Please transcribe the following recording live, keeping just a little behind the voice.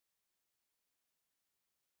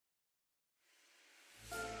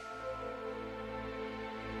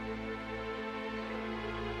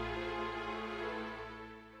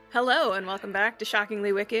Hello, and welcome back to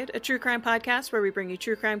Shockingly Wicked, a true crime podcast where we bring you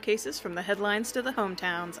true crime cases from the headlines to the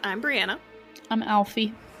hometowns. I'm Brianna. I'm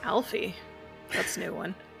Alfie. Alfie? That's a new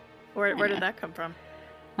one. Where did that come from?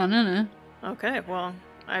 I don't know. Okay, well,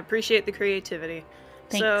 I appreciate the creativity.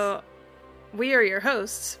 Thanks. So, we are your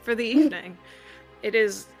hosts for the evening. It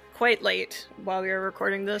is quite late while we are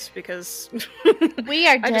recording this because... we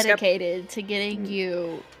are dedicated to getting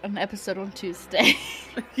you an episode on Tuesday.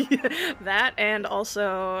 That, and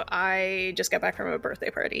also I just got back from a birthday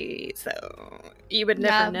party, so you would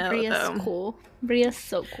never know. Bria's cool. Bria's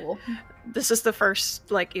so cool. This is the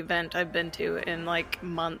first event I've been to in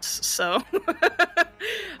months, so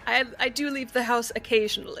I do leave the house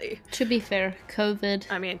occasionally. To be fair, COVID.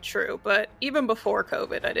 I mean, true, but even before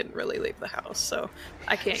COVID, I didn't really leave the house, so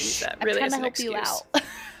I can't use that really as an excuse. I'm trying to help you out.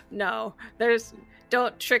 No,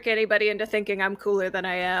 don't trick anybody into thinking I'm cooler than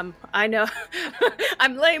I am. I know.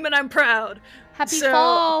 I'm lame and I'm proud. Happy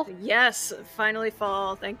fall! Yes, finally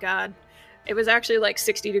fall, thank God. It was actually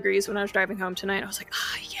 60 degrees when I was driving home tonight. I was like,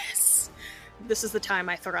 yes. This is the time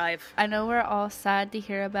I thrive. I know we're all sad to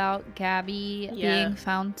hear about Gabby being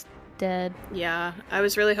found dead. Yeah, I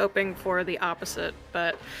was really hoping for the opposite,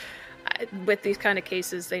 but with these kind of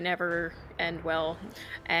cases, they never end well.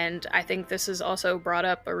 And I think this has also brought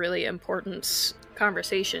up a really important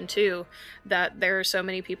conversation too, that there are so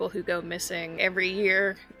many people who go missing every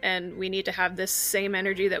year, and we need to have this same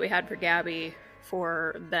energy that we had for Gabby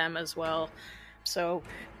for them as well. So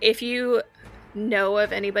if you know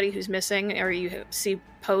of anybody who's missing, or you see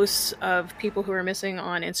posts of people who are missing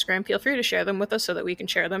on Instagram, feel free to share them with us so that we can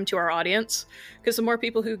share them to our audience, because the more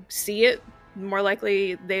people who see it, the more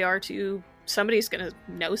likely they are to somebody's gonna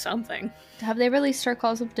know something. Have they released her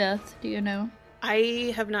cause of death? Do you know?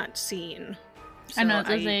 I have not seen. So I know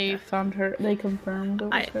that they found her. They confirmed it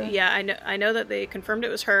was her. Yeah, I know that they confirmed it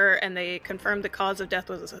was her, and they confirmed the cause of death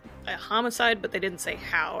was a homicide, but they didn't say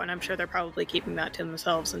how. And I'm sure they're probably keeping that to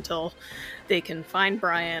themselves until they can find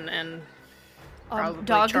Brian and probably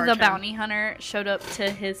Dog charge the him. Bounty Hunter showed up to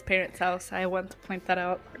his parents' house. I want to point that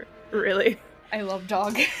out. Really? I love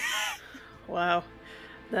Dog. Wow,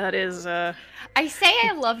 that is. I say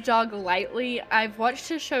I love Dog lightly. I've watched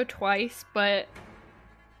his show twice, but.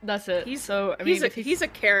 That's it. He's a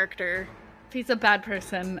character. If he's a bad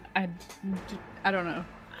person, I don't know.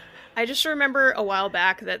 I just remember a while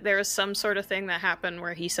back that there was some sort of thing that happened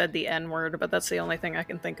where he said the N-word, but that's the only thing I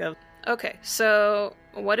can think of. Okay, so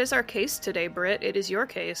what is our case today, Britt? It is your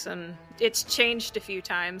case, and it's changed a few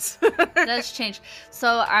times. That's changed. So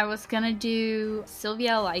I was gonna do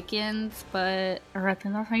Sylvia Likens, or I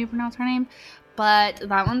think that's how you pronounce her name. But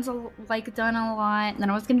that one's done a lot. Then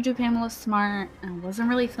I was gonna do Pamela Smart, and I wasn't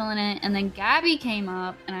really feeling it. And then Gabby came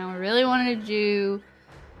up, and I really wanted to do.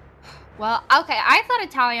 Well, okay, I thought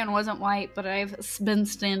Italian wasn't white, but I've been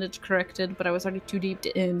standard corrected. But I was already too deep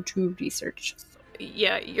into research.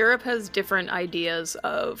 Yeah, Europe has different ideas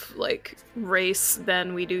of race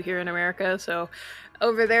than we do here in America. So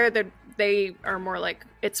over there, they are more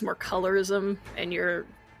it's more colorism, and your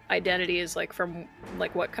identity is from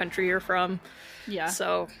what country you're from. Yeah.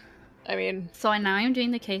 So, I mean. So now I'm doing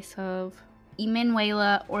the case of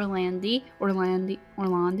Emanuela Orlandi.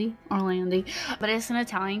 But it's an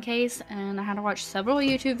Italian case, and I had to watch several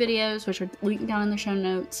YouTube videos, which are linked down in the show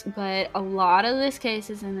notes. But a lot of this case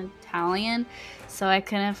is in Italian, so I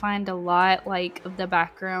couldn't find a lot of the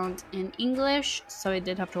background in English. So I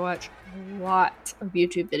did have to watch a lot of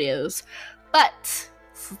YouTube videos. But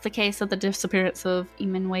this is the case of the disappearance of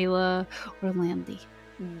Emanuela Orlandi.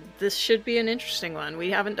 This should be an interesting one.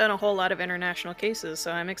 We haven't done a whole lot of international cases,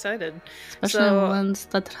 so I'm excited. Especially ones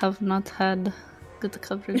that have not had good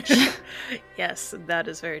coverage. Yes, that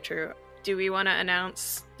is very true. Do we want to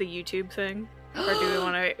announce the YouTube thing? Or do we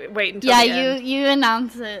want to wait until the end? you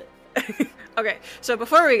announce it. Okay, so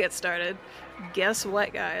before we get started, guess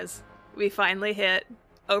what, guys? We finally hit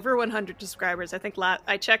over 100 subscribers. I think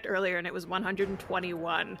I checked earlier and it was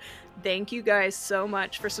 121. Thank you guys so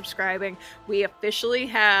much for subscribing. We officially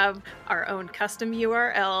have our own custom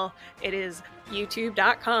URL. It is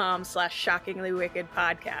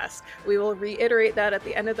youtube.com/shockinglyWickedPodcast. We will reiterate that at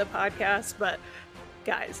the end of the podcast, but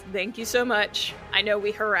guys, thank you so much. I know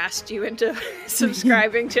we harassed you into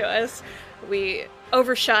subscribing to us. We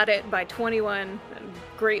overshot it by 21. I'm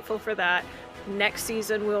grateful for that. Next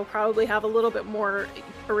season, we'll probably have a little bit more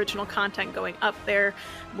original content going up there.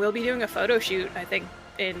 We'll be doing a photo shoot, I think,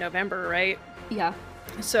 in November, right? Yeah.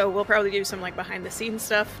 So we'll probably do some behind-the-scenes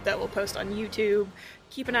stuff that we'll post on YouTube.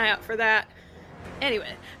 Keep an eye out for that.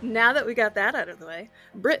 Anyway, now that we got that out of the way,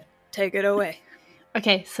 Britt, take it away.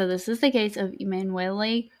 Okay, so this is the case of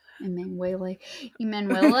Emanuela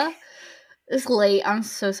It's late. I'm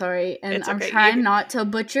so sorry. And It's I'm okay. trying not to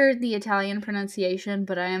butcher the Italian pronunciation,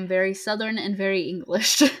 but I am very Southern and very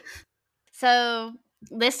English. So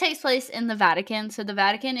this takes place in the Vatican. So the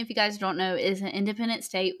Vatican, if you guys don't know, is an independent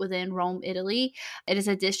state within Rome, Italy. It is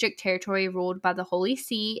a district territory ruled by the Holy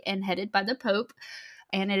See and headed by the Pope.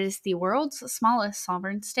 And it is the world's smallest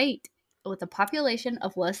sovereign state with a population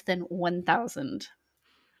of less than 1,000.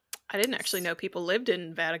 I didn't actually know people lived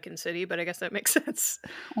in Vatican City, but I guess that makes sense.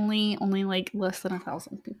 Only like less than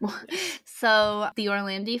 1,000 people. So the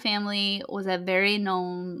Orlandi family was a very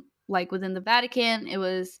known, like within the Vatican, it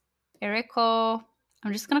was Enrico,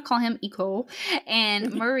 I'm just going to call him Eco,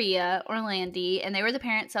 and Maria Orlandi, and they were the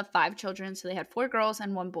parents of 5 children, so they had 4 girls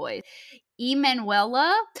and 1 boy.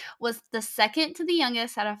 Emanuela was the second to the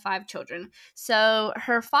youngest out of 5 children. So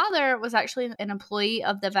her father was actually an employee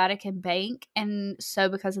of the Vatican Bank, and so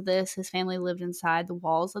because of this, his family lived inside the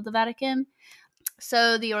walls of the Vatican.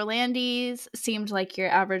 So the Orlandis seemed like your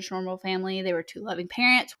average normal family. They were 2 loving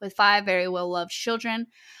parents with 5 very well-loved children.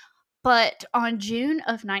 But on June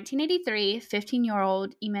of 1983,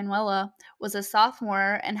 15-year-old Emanuela was a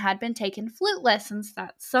sophomore and had been taking flute lessons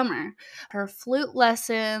that summer. Her flute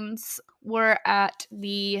lessons were at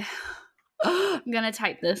the... I'm going to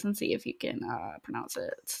type this and see if you can pronounce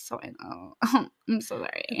it so I know. I'm so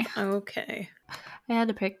sorry. Okay. I had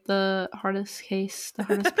to pick the hardest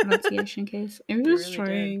pronunciation case. I'm just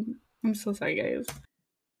trying. I'm so sorry, guys.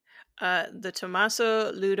 The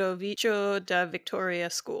Tommaso Ludovico da Victoria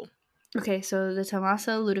School. Okay, so the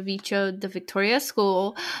Tommaso Ludovico da Victoria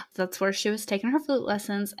School, that's where she was taking her flute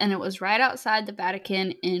lessons, and it was right outside the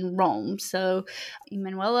Vatican in Rome. So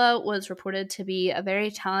Emanuela was reported to be a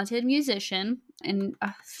very talented musician, and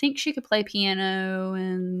I think she could play piano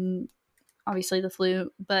and obviously the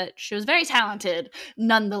flute, but she was very talented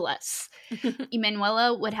nonetheless.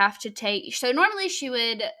 Emanuela would have to so normally she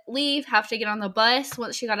would leave, have to get on the bus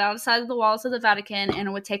once she got outside of the walls of the Vatican, and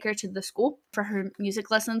it would take her to the school for her music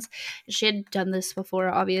lessons. She had done this before,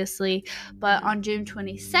 obviously, but on June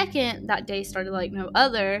 22nd, that day started like no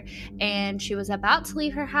other, and she was about to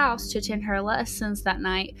leave her house to attend her lessons that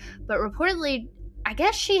night, but reportedly, I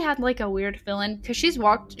guess she had like a weird feeling because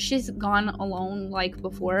she's gone alone like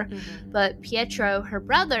before. But Pietro, her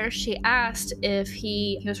brother, she asked if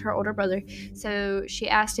he was her older brother, so she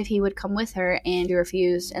asked if he would come with her, and he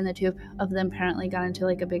refused, and the 2 of them apparently got into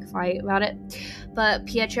like a big fight about it. But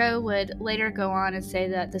Pietro would later go on and say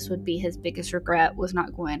that this would be his biggest regret, was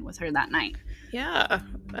not going with her that night. Yeah,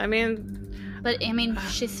 But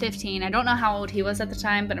she's 15. I don't know how old he was at the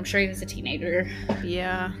time, but I'm sure he was a teenager.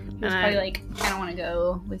 Yeah. He was probably like, I don't want to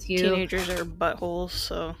go with you. Teenagers are buttholes,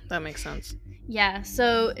 so that makes sense. Yeah,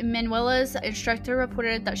 so Manuela's instructor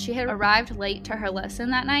reported that she had arrived late to her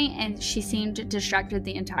lesson that night, and she seemed distracted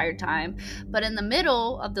the entire time. But in the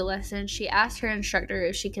middle of the lesson, she asked her instructor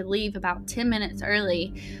if she could leave about 10 minutes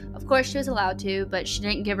early. Of course, she was allowed to, but she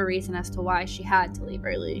didn't give a reason as to why she had to leave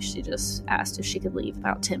early. She just asked if she could leave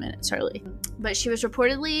about 10 minutes early. But she was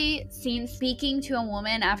reportedly seen speaking to a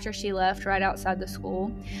woman after she left right outside the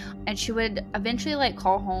school, and she would eventually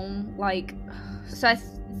call home. So I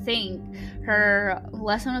think her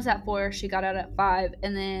lesson was at 4, she got out at 5,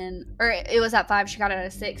 it was at 5, she got out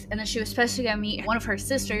at 6, and then she was supposed to go meet one of her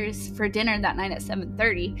sisters for dinner that night at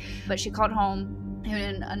 7:30, but she called home,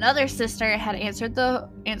 and another sister had answered the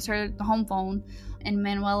home phone, and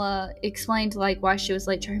Manuela explained like why she was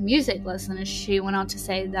late to her music lesson, and she went on to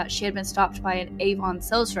say that she had been stopped by an Avon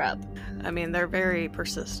sales rep. I mean, they're very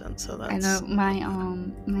persistent, so that's... I know my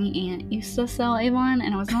aunt used to sell Avon,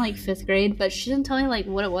 and I was in like 5th grade, but she didn't tell me like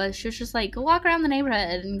what it was. She was just like, go walk around the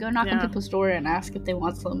neighborhood and go knock on people's door and ask if they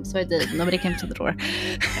want some. So I did. Nobody came to the door.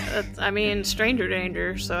 I mean, stranger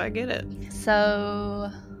danger, so I get it.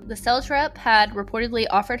 So the sales rep had reportedly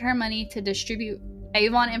offered her money to distribute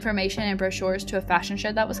Avon information and brochures to a fashion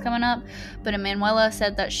show that was coming up, but Emanuela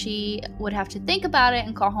said that she would have to think about it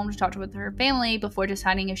and call home to talk with her family before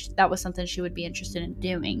deciding if that was something she would be interested in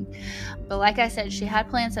doing. But like I said, she had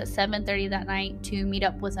plans at 7:30 that night to meet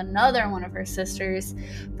up with another one of her sisters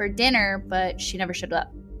for dinner, but she never showed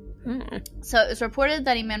up. So it was reported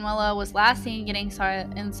that Emanuela was last seen getting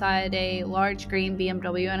inside a large green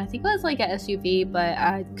BMW, and I think it was like a SUV, but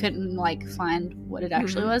I couldn't find what it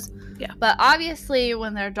actually was. Yeah. But obviously,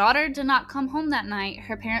 when their daughter did not come home that night,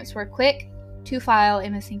 her parents were quick to file a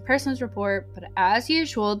missing persons report, but as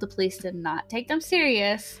usual, the police did not take them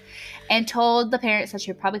serious and told the parents that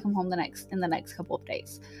she would probably come home in the next couple of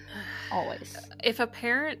days. Always. If a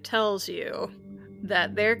parent tells you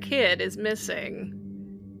that their kid is missing,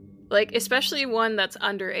 especially one that's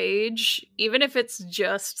underage, even if it's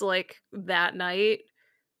just that night,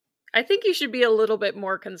 I think you should be a little bit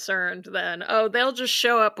more concerned than, oh, they'll just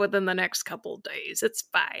show up within the next couple days. It's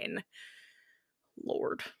fine.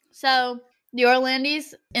 Lord. So, the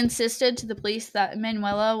Orlandis insisted to the police that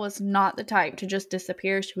Emanuela was not the type to just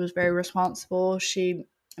disappear. She was very responsible. She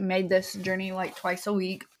made this journey like twice a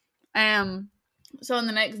week. So on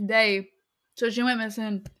the next day, so she went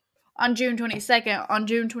missing on June 22nd. On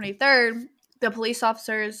June 23rd, the police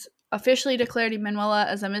officers officially declared Emanuela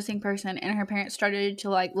as a missing person, and her parents started to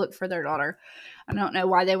like look for their daughter. I don't know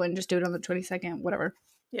why they wouldn't just do it on the 22nd, whatever.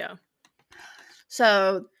 Yeah.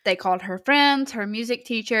 So they called her friends, her music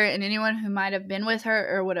teacher, and anyone who might have been with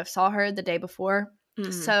her or would have saw her the day before.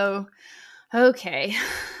 Mm. So, okay.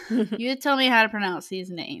 You tell me how to pronounce these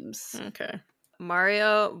names. Okay.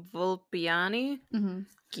 Mario Volpiani.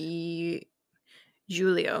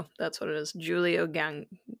 Giulio. That's what it is. Giulio Gangi?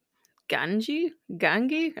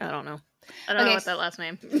 Gangi? I don't know. I don't know what that last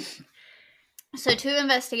name. So 2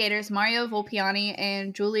 investigators, Mario Volpiani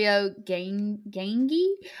and Giulio Gangi,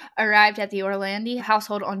 arrived at the Orlandi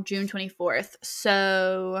household on June 24th.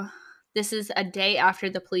 So this is a day after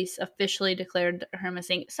the police officially declared her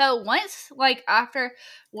missing. So once, like, after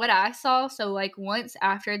what I saw, so, like, once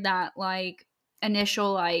after that, like,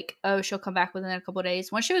 initial, like, oh, she'll come back within a couple of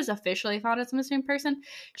days, once she was officially found as a missing person,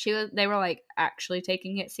 they were, like, actually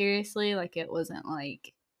taking it seriously. Like, it wasn't,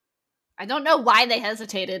 like, I don't know why they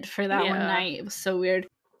hesitated for that one night. It was so weird.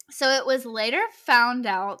 So it was later found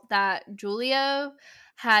out that Giulio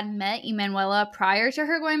had met Emanuela prior to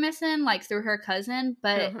her going missing, like through her cousin,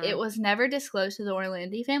 but it was never disclosed to the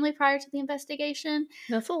Orlandi family prior to the investigation.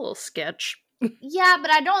 That's a little sketch. Yeah,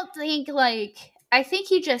 but I don't think, like, I think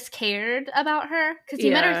he just cared about her because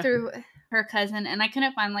he met her through her cousin, and I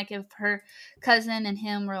couldn't find, like, if her cousin and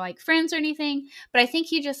him were, like, friends or anything, but I think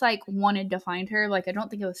he just, like, wanted to find her. Like, I don't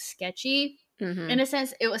think it was sketchy. In a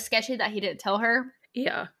sense, it was sketchy that he didn't tell her.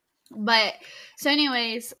 Yeah. But, so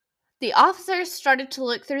anyways, the officers started to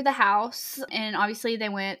look through the house, and obviously they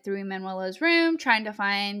went through Emanuela's room trying to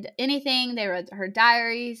find anything. They read her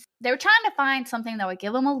diaries. They were trying to find something that would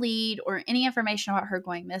give them a lead or any information about her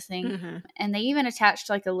going missing. And they even attached,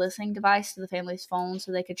 like, a listening device to the family's phone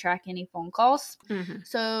so they could track any phone calls.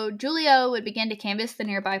 So Giulio would begin to canvass the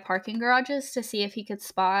nearby parking garages to see if he could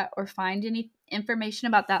spot or find any information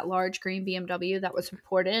about that large green BMW that was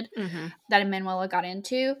reported that Emanuela got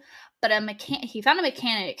into. But he found a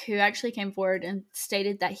mechanic who actually came forward and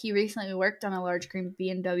stated that he recently worked on a large green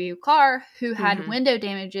BMW car who had window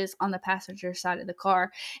damages on the passenger side of the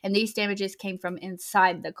car, and these damages came from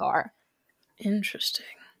inside the car. Interesting.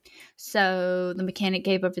 So the mechanic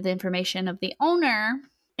gave over the information of the owner,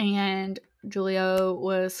 and Giulio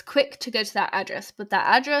was quick to go to that address, but that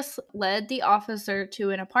address led the officer to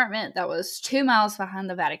an apartment that was 2 miles behind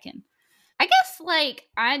the Vatican. I guess, like,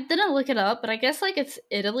 I didn't look it up, but I guess, like, it's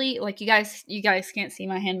Italy. Like, you guys can't see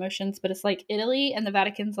my hand motions, but it's, like, Italy, and the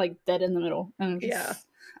Vatican's, like, dead in the middle. And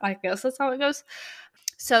I guess that's how it goes.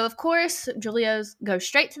 So, of course, Giulio goes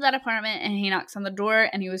straight to that apartment, and he knocks on the door,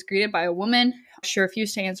 and he was greeted by a woman. She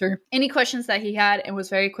refused to answer any questions that he had and was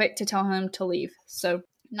very quick to tell him to leave. So,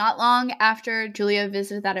 not long after Giulio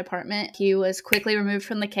visited that apartment, he was quickly removed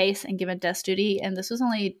from the case and given desk duty, and this was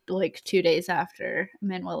only, like, 2 days after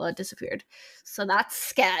Emanuela disappeared. So that's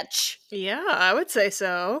sketch. Yeah, I would say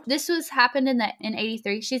so. This happened in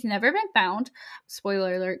 83. She's never been found.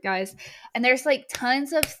 Spoiler alert, guys. And there's, like,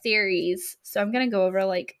 tons of theories, so I'm gonna go over,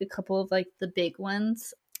 like, a couple of, like, the big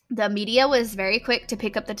ones. The media was very quick to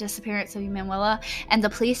pick up the disappearance of Emanuela, and the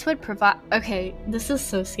police would provide... Okay, this is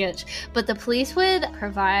so sketch. But the police would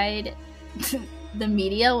provide the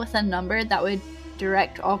media with a number that would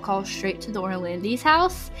direct all calls straight to the Orlandi's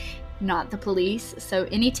house, not the police. So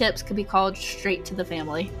any tips could be called straight to the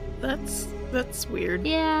family. That's weird.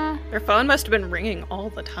 Yeah. Their phone must have been ringing all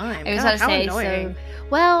the time. I was about to say, annoying.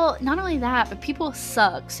 Well, not only that, but people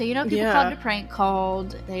suck. So, you know, people called a prank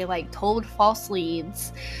called. They, like, told false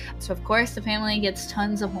leads. So, of course, the family gets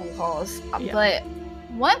tons of phone calls. Yeah. But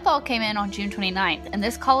one call came in on June 29th, and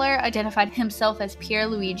this caller identified himself as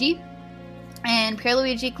Pierluigi. And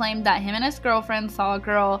Pierluigi claimed that him and his girlfriend saw a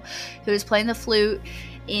girl who was playing the flute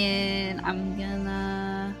in,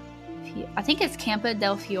 I think it's Campo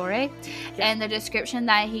del Fiore, and the description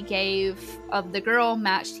that he gave of the girl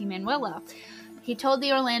matched Emanuela. He told the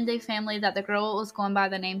Orlandi family that the girl was going by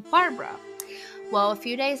the name Barbara. Well, a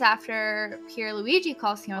few days after Pierluigi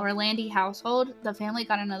calls the Orlandi household, the family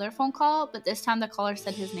got another phone call, but this time the caller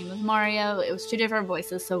said his name was Mario. It was 2 different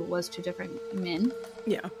voices, so it was 2 different men.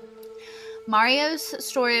 Yeah. Mario's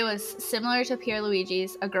story was similar to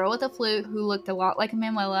Pierluigi's, a girl with a flute who looked a lot like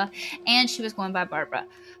Emanuela, and she was going by Barbara.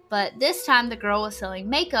 But this time the girl was selling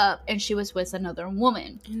makeup and she was with another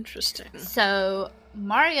woman. Interesting. So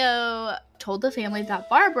Mario told the family that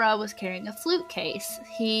Barbara was carrying a flute case.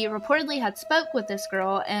 He reportedly had spoke with this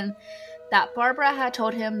girl and that Barbara had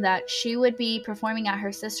told him that she would be performing at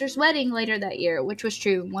her sister's wedding later that year, which was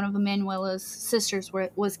true. One of Emanuela's sisters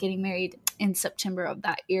was getting married in September of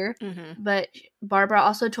that year. Mm-hmm. But Barbara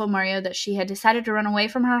also told Mario that she had decided to run away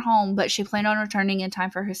from her home, but she planned on returning in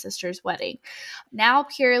time for her sister's wedding. Now,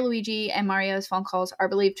 Pierluigi and Mario's phone calls are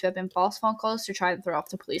believed to have been false phone calls to try and throw off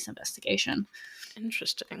the police investigation.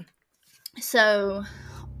 Interesting. So,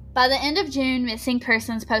 by the end of June, missing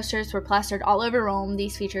persons posters were plastered all over Rome.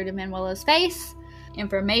 These featured Emanuela's face,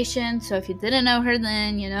 information, so if you didn't know her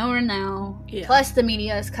then, you know her now. Yeah. Plus, the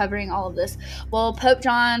media is covering all of this. Well, Pope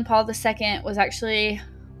John Paul II was actually,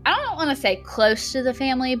 I don't want to say close to the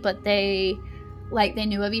family, but they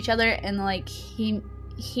knew of each other, and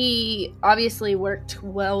he obviously worked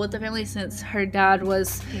well with the family since her dad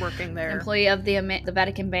was working there, employee of the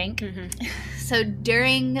Vatican Bank. Mm-hmm. So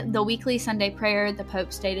during the weekly Sunday prayer, the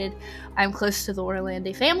Pope stated, "I'm close to the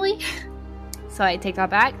Orlandi family." So I take that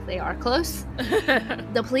back. They are close.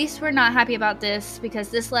 The police were not happy about this because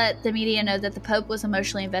this let the media know that the Pope was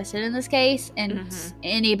emotionally invested in this case. And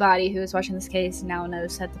anybody who is watching this case now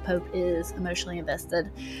knows that the Pope is emotionally invested.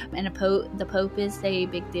 And the Pope is a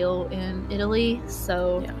big deal in Italy.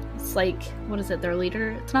 So It's like, what is it, their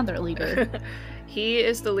leader? It's not their leader. He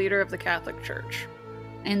is the leader of the Catholic Church.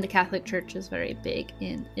 And the Catholic Church is very big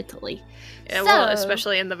in Italy. Yeah, well,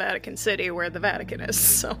 especially in the Vatican City where the Vatican is.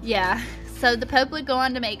 So yeah. So the Pope would go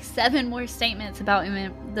on to make 7 more statements about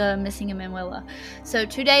the missing Emanuela. So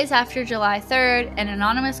 2 days after July 3rd, an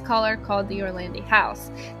anonymous caller called the Orlandi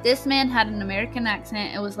house. This man had an American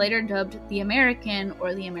accent and was later dubbed the American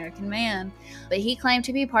or the American Man. But he claimed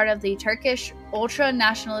to be part of the Turkish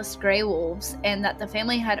ultra-nationalist Grey Wolves and that the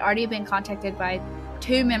family had already been contacted by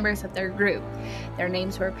 2 members of their group. Their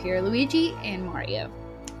names were Pierluigi and Mario.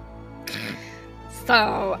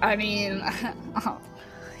 So, I mean,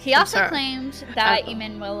 he also claimed that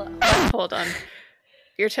Emanuela... Hold on.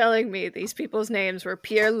 You're telling me these people's names were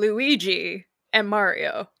Pierluigi and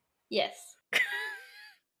Mario? Yes.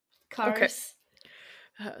 Cars.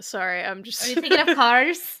 Okay. Sorry, I'm just... Are you thinking of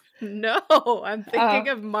Cars? No, I'm thinking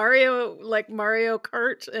of Mario, like Mario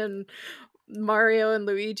Kart and... Mario and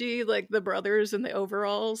Luigi, like the brothers in the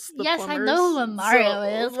overalls. The yes, plumbers. I know who Mario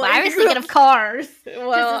is. Like, I was thinking of Cars.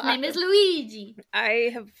 Well, his name is Luigi.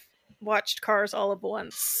 I have watched Cars all of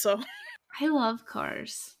once, so. I love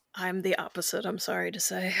Cars. I'm the opposite, I'm sorry to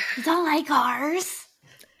say. You don't like Cars?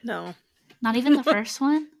 No. Not even the first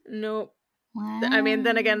one? Nope. Wow. I mean,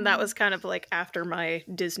 then again, that was kind of like after my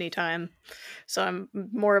Disney time. So I'm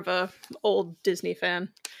more of a old Disney fan.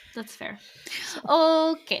 That's fair.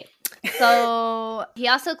 Okay. So he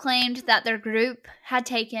also claimed that their group had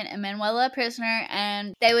taken Emanuela prisoner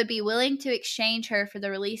and they would be willing to exchange her for the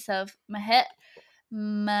release of Mehmet.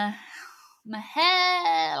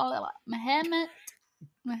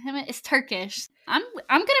 Mehmet is Turkish. I'm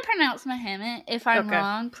gonna pronounce Mehmet. If I'm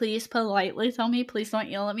wrong, please politely tell me. Please don't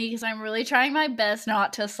yell at me because I'm really trying my best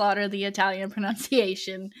not to slaughter the Italian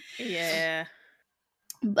pronunciation. Yeah.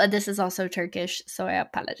 But this is also Turkish, so I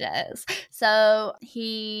apologize. So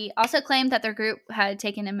he also claimed that their group had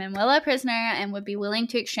taken Emanuela prisoner and would be willing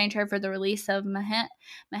to exchange her for the release of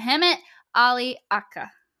Mehmet Ali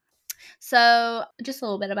Aka. So, just a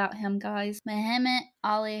little bit about him, guys. Mehmet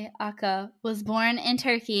Ali Aka was born in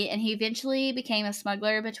Turkey, and he eventually became a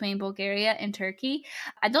smuggler between Bulgaria and Turkey.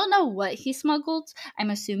 I don't know what he smuggled.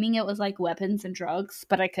 I'm assuming it was like weapons and drugs,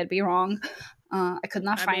 but I could be wrong. I could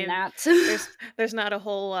not find that. there's not a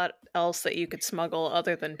whole lot else that you could smuggle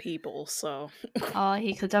other than people, so. Oh,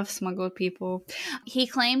 he could have smuggled people. He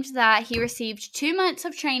claimed that he received 2 months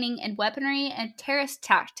of training in weaponry and terrorist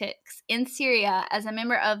tactics in Syria as a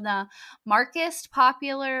member of the Marxist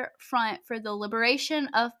Popular Front for the Liberation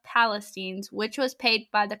of Palestine, which was paid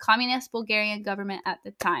by the communist Bulgarian government at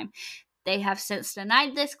the time. They have since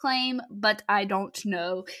denied this claim, but I don't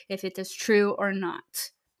know if it is true or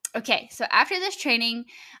not. Okay, so after this training,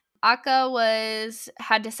 Aka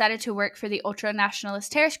had decided to work for the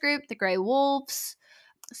ultra-nationalist terrorist group, the Grey Wolves.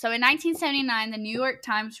 So in 1979, the New York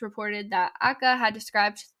Times reported that Aka had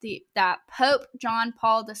described that Pope John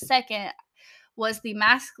Paul II was the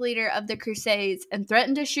masked leader of the Crusades and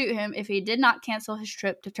threatened to shoot him if he did not cancel his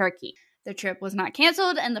trip to Turkey. The trip was not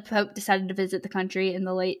canceled, and the Pope decided to visit the country in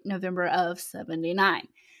the late November of 79.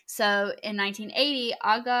 So, in 1980,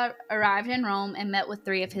 Aga arrived in Rome and met with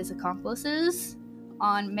 3 of his accomplices.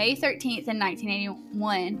 on May 13th in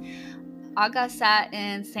 1981, Aga sat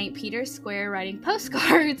in St. Peter's Square writing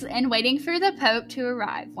postcards and waiting for the Pope to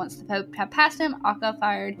arrive. Once the Pope had passed him, Aga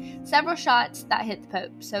fired several shots that hit the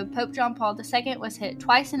Pope. So Pope John Paul II was hit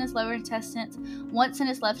twice in his lower intestines, once in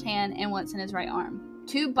his left hand, and once in his right arm.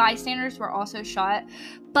 2 bystanders were also shot,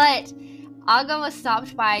 but Aga was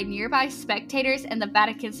stopped by nearby spectators and the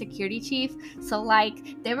Vatican security chief. So,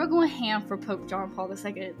 they were going ham for Pope John Paul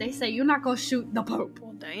II. They say, "You're not going to shoot the Pope."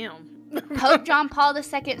 Well, damn. Pope John Paul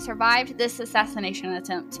II survived this assassination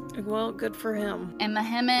attempt. Well, good for him. And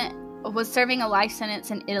Mehmet was serving a life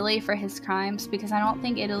sentence in Italy for his crimes, because I don't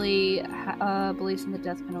think Italy believes in the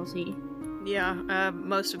death penalty. Yeah,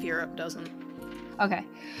 most of Europe doesn't. Okay.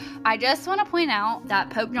 I just want to point out that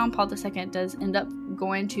Pope John Paul II does end up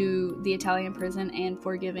going to the Italian prison and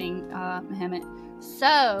forgiving Mehmet.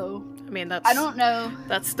 So, I mean, I don't know.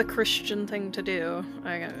 That's the Christian thing to do.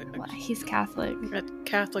 He's Catholic.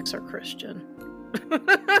 Catholics are Christian.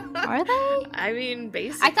 Are they? I mean,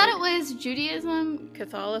 basically. I thought it was Judaism,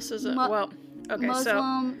 Catholicism.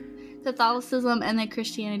 Muslim, Catholicism, and then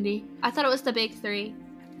Christianity. I thought it was the big 3.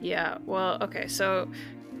 Yeah, well, okay, so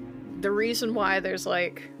the reason why there's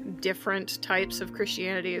different types of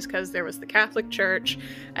Christianity is because there was the Catholic Church,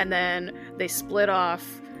 and then they split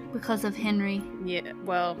off. Because of Henry. Yeah,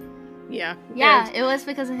 well, yeah. Yeah, it was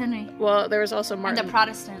because of Henry. Well, there was also Martin. And the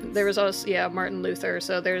Protestants. There was also, Martin Luther.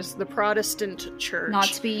 So there's the Protestant Church. Not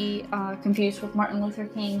to be confused with Martin Luther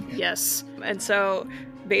King. Yes. And so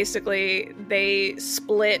basically they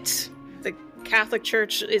split. The Catholic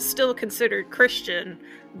Church is still considered Christian.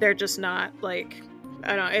 They're just not I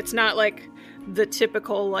don't know, it's not the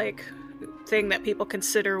typical thing that people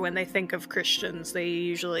consider when they think of Christians. They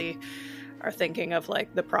usually are thinking of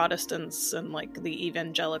the Protestants and the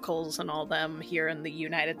evangelicals and all them here in the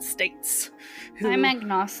United States. I'm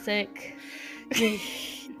agnostic.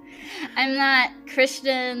 I'm not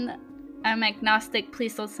Christian. I'm agnostic.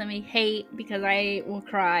 Please don't send me hate, because I will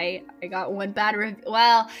cry. I got one bad review.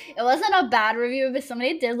 Well, it wasn't a bad review, but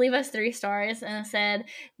somebody did leave us 3 stars and said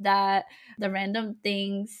that the random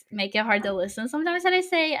things make it hard to listen sometimes that I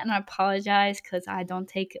say, and I apologize because I don't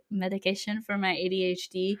take medication for my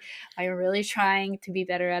ADHD. I'm really trying to be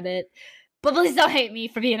better at it. But please don't hate me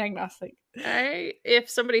for being agnostic. If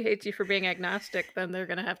somebody hates you for being agnostic, then they're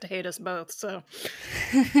going to have to hate us both, so.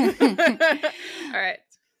 All right.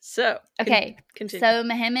 So, okay, continue. So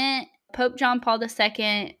Mehmet, Pope John Paul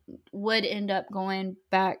II would end up going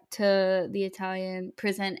back to the Italian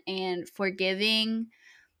prison and forgiving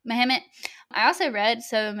Mehmet. I also read,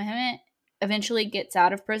 so Mehmet eventually gets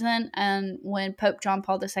out of prison, and when Pope John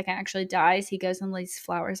Paul II actually dies, he goes and lays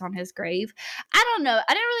flowers on his grave. I don't know.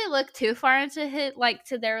 I didn't really look too far into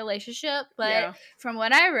to their relationship, but from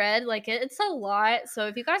what I read, it's a lot. So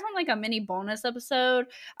if you guys want a mini bonus episode,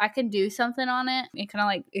 I can do something on it and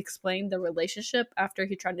kind of explain the relationship after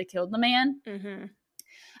he tried to kill the man. Mm-hmm.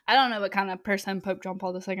 I don't know what kind of person Pope John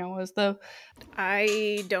Paul II was, though.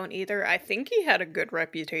 I don't either. I think he had a good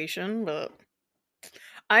reputation, but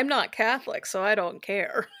I'm not Catholic, so I don't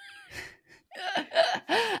care.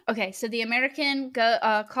 Okay, so the American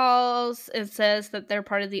calls and says that they're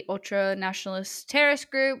part of the ultra-nationalist terrorist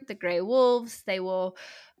group, the Grey Wolves. They will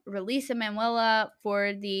release Emanuela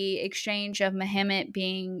for the exchange of Mehmet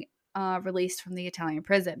being released from the Italian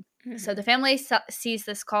prison. Mm-hmm. So the family sees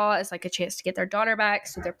this call as a chance to get their daughter back,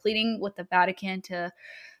 so they're pleading with the Vatican to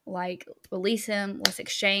release him, let's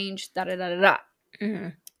exchange, da-da-da-da-da. Mm-hmm.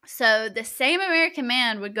 So the same American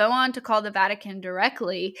man would go on to call the Vatican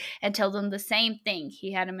directly and tell them the same thing.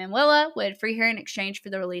 He had Emanuela would free her in exchange for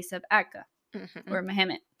the release of Akka, or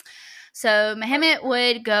Mehmet. So Mehmet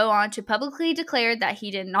would go on to publicly declare that he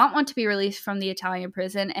did not want to be released from the Italian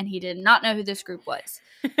prison, and he did not know who this group was.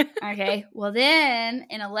 Okay, well then,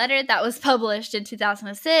 in a letter that was published in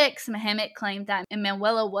 2006, Mehmet claimed that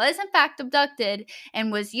Emanuela was in fact abducted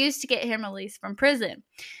and was used to get him released from prison.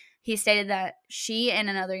 He stated that she and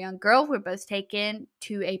another young girl were both taken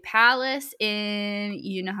to a palace in,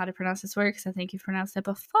 you know how to pronounce this word because I think you've pronounced it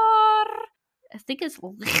before. I think it's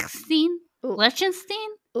Liechtenstein.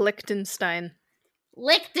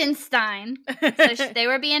 So they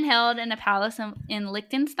were being held in a palace in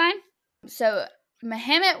Liechtenstein. So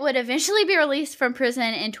Mehmet would eventually be released from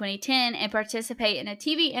prison in 2010 and participate in a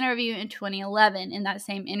TV interview in 2011. In that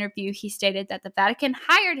same interview, he stated that the Vatican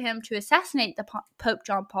hired him to assassinate the Pope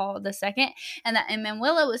John Paul II, and that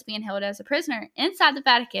Emanuela was being held as a prisoner inside the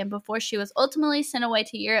Vatican before she was ultimately sent away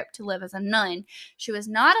to Europe to live as a nun. She was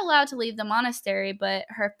not allowed to leave the monastery, but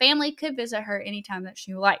her family could visit her anytime that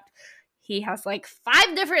she liked. He has 5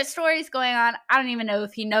 different stories going on. I don't even know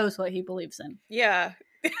if he knows what he believes in. Yeah.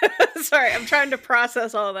 Sorry, I'm trying to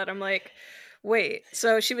process all of that. I'm like, wait,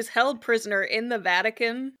 so she was held prisoner in the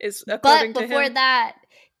Vatican, is according But to before him? that,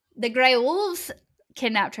 the Grey Wolves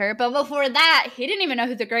kidnapped her. But before that, he didn't even know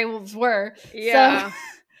who the Grey Wolves were. So Yeah.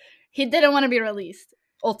 he didn't want to be released,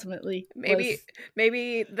 ultimately.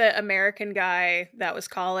 Maybe the American guy that was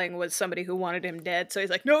calling was somebody who wanted him dead. So he's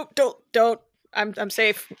like, "No, don't. I'm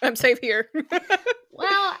safe. I'm safe here."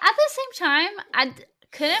 Well, at the same time,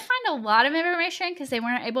 couldn't find a lot of information because they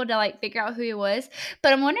weren't able to like figure out who he was.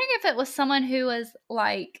 But I'm wondering if it was someone who was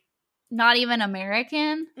like not even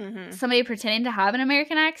American, somebody pretending to have an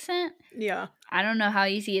American accent. Yeah. I don't know how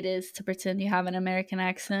easy it is to pretend you have an American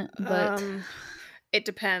accent, but it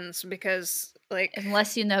depends because like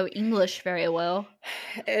unless you know English very well.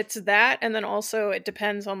 It's that, and then also it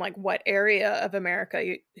depends on like what area of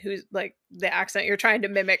America who's like the accent you're trying to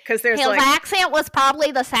mimic, because there's His like accent was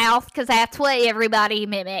probably the South because that's what everybody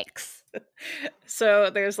mimics. So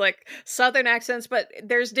there's like Southern accents, but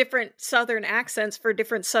there's different Southern accents for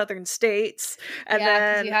different Southern states. And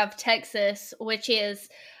then you have Texas, which is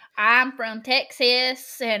I'm from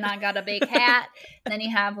Texas and I got a big hat. Then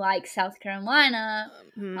you have like South Carolina,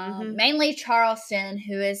 mainly Charleston,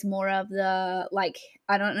 who is more of the like,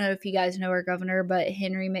 I don't know if you guys know our governor, but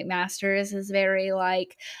Henry McMaster's is very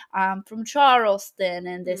like, I'm from Charleston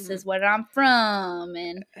and this is what I'm from.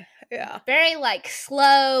 And very like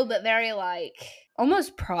slow, but very like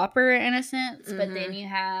almost proper in a sense. But then you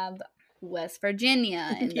have West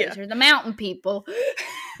Virginia, and those are the mountain people.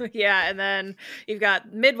 Yeah, and then you've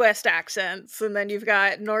got Midwest accents, and then you've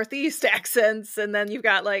got Northeast accents, and then you've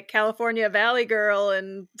got like California Valley Girl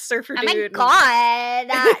and Surfer Dude. Oh my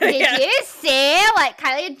god! Did you see what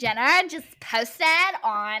Kylie Jenner just posted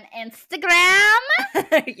on Instagram?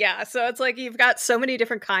 Yeah, so it's like you've got so many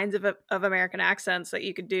different kinds of American accents that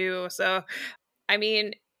you could do. So, I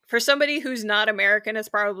mean, for somebody who's not American, it's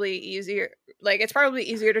probably easier. Like, it's probably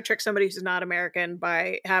easier to trick somebody who's not American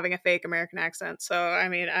by having a fake American accent. So, I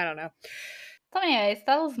mean, I don't know. So anyways,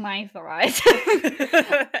 that was my thought.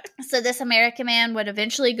 So this American man would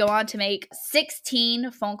eventually go on to make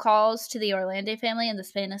 16 phone calls to the Orlandi family in the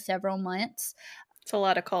span of several months. It's a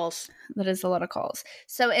lot of calls. That is a lot of calls.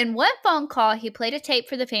 So in one phone call, he played a tape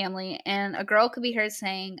for the family, and a girl could be heard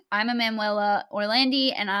saying, I'm Emanuela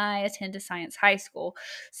Orlandi, and I attend a science high school.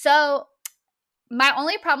 So my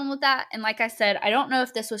only problem with that, and like I said, I don't know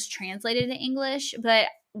if this was translated in English, but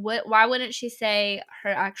why wouldn't she say her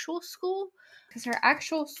actual school? Because her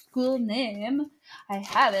actual school name, I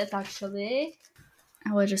have it actually.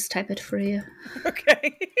 I will just type it for you.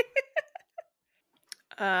 Okay.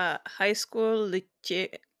 High school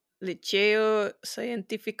Liceo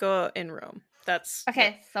Scientifico in Rome. That's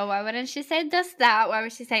okay. So why wouldn't she say just that? Why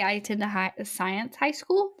would she say I attend a science high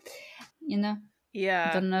school? You know. Yeah.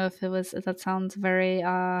 I don't know if it was. That sounds very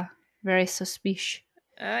very suspicious.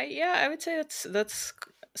 Yeah, I would say that's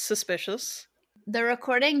suspicious. The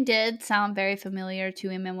recording did sound very familiar to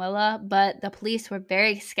Emanuela, but the police were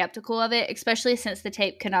very skeptical of it, especially since the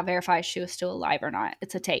tape could not verify if she was still alive or not.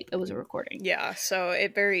 It's a tape. It was a recording. Yeah, so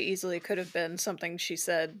it very easily could have been something she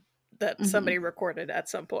said that somebody recorded at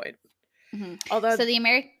some point. Although so the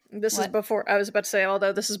American... This is before... I was about to say,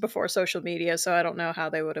 although this is before social media, so I don't know how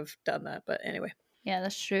they would have done that, but anyway. Yeah,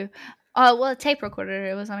 that's true. Oh, well, a tape recorder.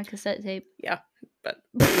 It was on a cassette tape. Yeah, but...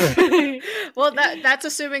 well, that's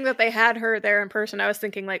assuming that they had her there in person. I was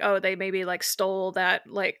thinking, like, oh, they maybe, like, stole that,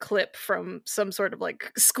 like, clip from some sort of,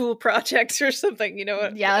 like, school project or something, you know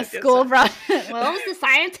what? Yeah, school project. Well, it was the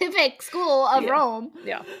scientific school of Rome.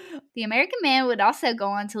 Yeah. The American man would also go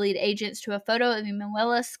on to lead agents to a photo of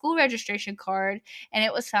Emanuela's school registration card, and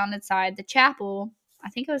it was found inside the chapel. I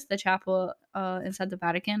think it was the chapel inside the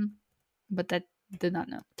Vatican, but that did not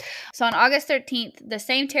know. So on August 13th, the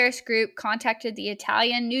same terrorist group contacted the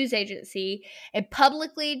Italian news agency and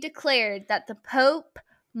publicly declared that the Pope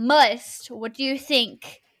must, what do you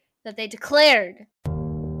think that they declared?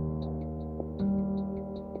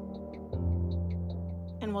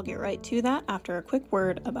 And we'll get right to that after a quick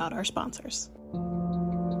word about our sponsors.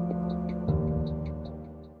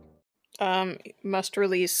 Must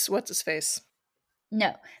release what's-his-face.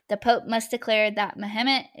 No, the Pope must declare that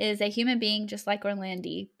Muhammad is a human being just like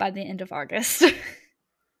Orlandi by the end of August.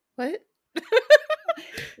 What?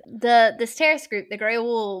 This terrorist group, the Grey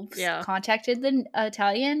Wolves, contacted the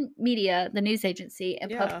Italian media, the news agency, and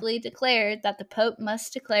publicly declared that the Pope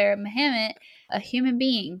must declare Muhammad a human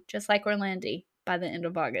being just like Orlandi by the end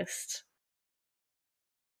of August.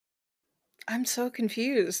 I'm so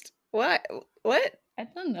confused. What? I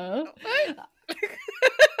don't know. What?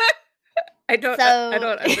 I don't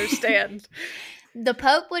understand. The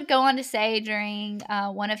Pope would go on to say during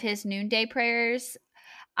one of his noonday prayers,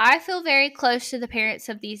 I feel very close to the parents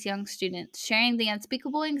of these young students, sharing the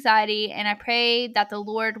unspeakable anxiety, and I pray that the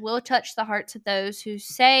Lord will touch the hearts of those who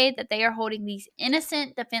say that they are holding these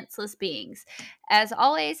innocent, defenseless beings. As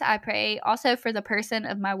always, I pray also for the person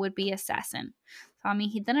of my would-be assassin. So, I mean,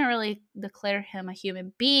 he didn't really declare him a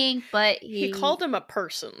human being, but He called him a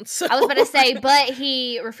person. So. I was about to say, but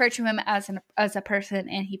he referred to him as a person,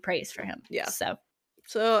 and he prays for him. Yeah.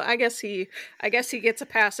 So I guess he gets a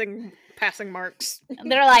passing marks.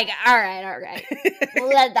 They're like, all right. We'll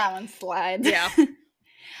let that one slide. Yeah.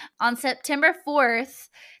 On September 4th,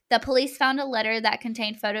 the police found a letter that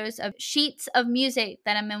contained photos of sheets of music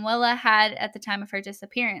that Emanuela had at the time of her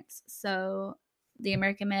disappearance. So the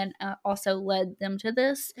American man also led them to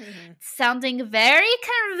this, sounding very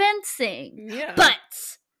convincing. Yeah. But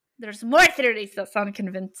there's more theories that sound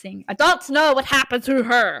convincing. I don't know what happened to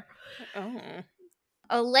her. Oh.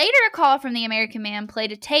 A later call from the American man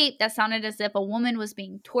played a tape that sounded as if a woman was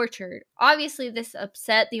being tortured. Obviously, this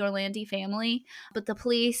upset the Orlandi family, but the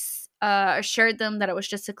police assured them that it was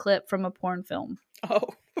just a clip from a porn film. Oh.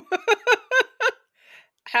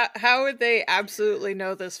 How would they absolutely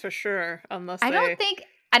know this for sure? Unless I don't think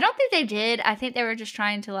they did. I think they were just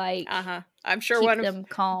trying to I'm sure keep them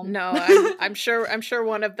calm. No, I'm sure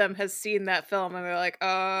one of them has seen that film and they're like,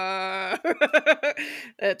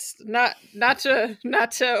 it's not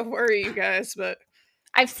to worry you guys, but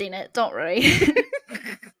I've seen it. Don't worry.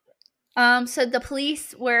 So the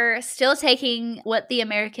police were still taking what the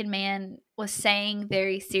American man was saying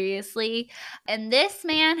very seriously, and this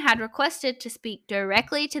man had requested to speak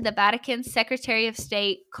directly to the Vatican's Secretary of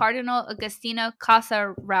State, Cardinal Agostino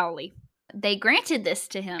Casaroli. They granted this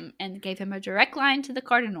to him and gave him a direct line to the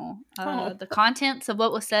cardinal. The contents of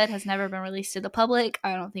what was said has never been released to the public.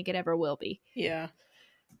 I don't think it ever will be. Yeah.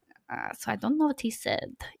 So I don't know what he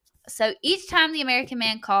said. So each time the American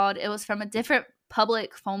man called, it was from a different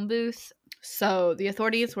public phone booth. So the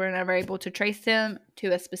authorities were never able to trace him to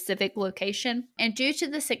a specific location. And due to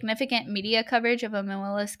the significant media coverage of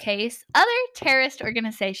Emanuela's case, other terrorist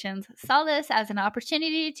organizations saw this as an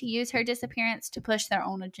opportunity to use her disappearance to push their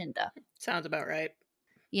own agenda. Sounds about right.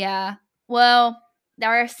 Yeah. Well,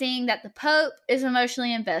 they're seeing that the Pope is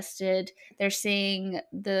emotionally invested. They're seeing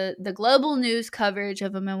the global news coverage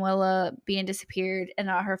of Emanuela being disappeared and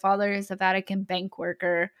that her father is a Vatican bank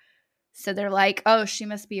worker. So they're like, oh, she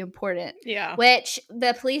must be important. Yeah. Which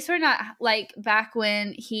the police were not, like, back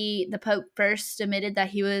when the Pope first admitted that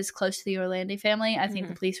he was close to the Orlandi family, I think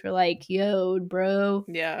the police were like, yo, bro.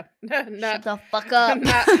 Yeah. Shut the fuck up.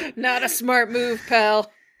 Not a smart move,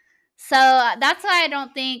 pal. So that's why I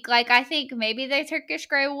don't think, I think maybe they're Turkish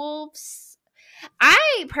Grey Wolves.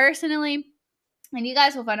 I personally, and you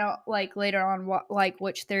guys will find out, later on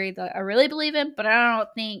which theory that I really believe in, but I don't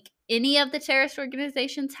think any of the terrorist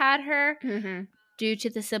organizations had her due to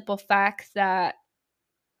the simple fact that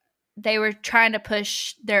they were trying to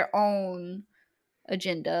push their own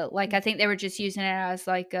agenda. I think they were just using it as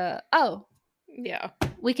yeah,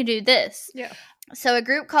 we can do this. Yeah. So a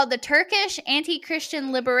group called the Turkish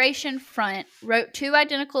Anti-Christian Liberation Front wrote 2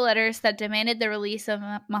 identical letters that demanded the release of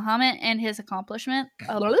Muhammad and his accomplishment.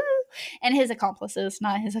 And his accomplices,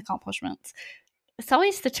 not his accomplishments. It's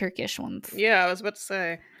always the Turkish ones. Yeah, I was about to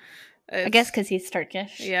say. I guess because he's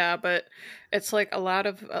Turkish. Yeah, but it's like a lot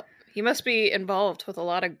of... he must be involved with a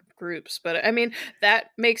lot of groups, but I mean, that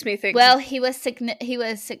makes me think... Well, he was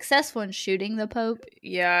successful in shooting the Pope.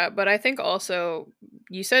 Yeah, but I think also...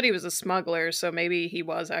 You said he was a smuggler, so maybe he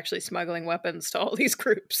was actually smuggling weapons to all these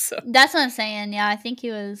groups. So. That's what I'm saying. Yeah, I think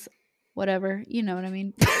he was... Whatever. You know what I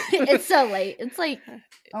mean? It's so late. It's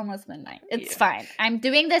almost midnight. It's fine. I'm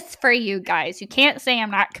doing this for you guys. You can't say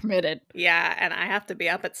I'm not committed. Yeah, and I have to be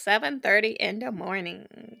up at 7:30 in the morning.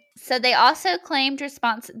 So they also claimed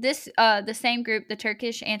the same group, the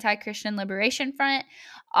Turkish Anti-Christian Liberation Front,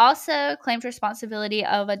 also claimed responsibility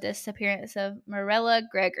of a disappearance of Mirella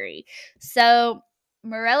Gregory. So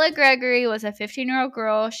Mirella Gregory was a 15-year-old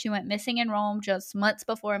girl. She went missing in Rome just months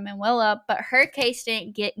before Emanuela, but her case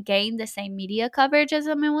didn't gain the same media coverage as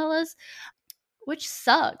Emanuela's, which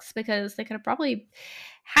sucks because they could have probably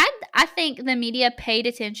I think the media paid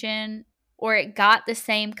attention or it got the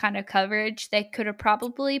same kind of coverage, they could have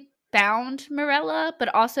probably found Mirella, but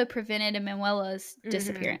also prevented Emanuela's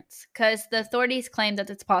disappearance. Because the authorities claim that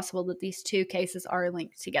it's possible that these 2 cases are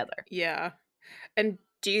linked together. Yeah. And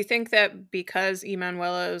do you think that because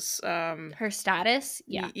Emanuela's her status,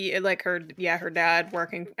 her dad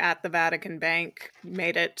working at the Vatican bank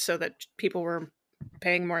made it so that people were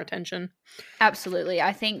paying more attention. Absolutely.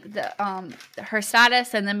 I think that her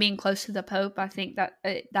status and then being close to the Pope, I think that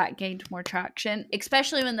that gained more traction,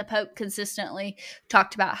 especially when the Pope consistently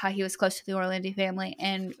talked about how he was close to the Orlandi family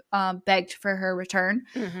and begged for her return.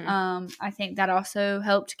 I think that also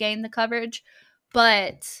helped gain the coverage.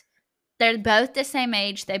 But they're both the same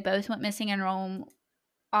age. They both went missing in Rome.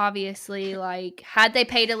 Obviously, like, had they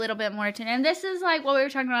paid a little bit more attention, and this is like what we were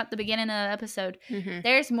talking about at the beginning of the episode,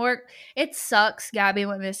 there's more. It sucks Gabby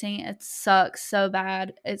went missing. It sucks so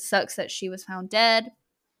bad. It sucks that she was found dead,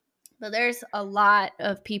 but there's a lot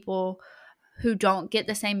of people who don't get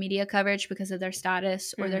the same media coverage because of their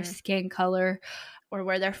status or their skin color or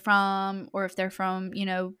where they're from, or if they're from, you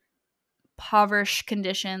know, impoverished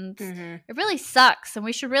conditions. It really sucks, and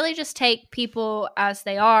we should really just take people as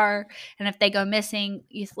they are, and if they go missing,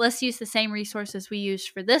 let's use the same resources we used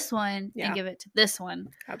for this one and give it to this one.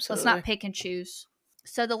 Absolutely. Let's not pick and choose.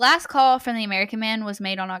 So the last call from the American man was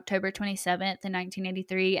made on October 27th in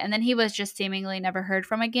 1983, and then he was just seemingly never heard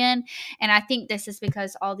from again. And I think this is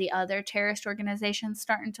because all the other terrorist organizations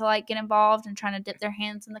starting to like get involved and trying to dip their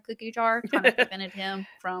hands in the cookie jar kind of prevented him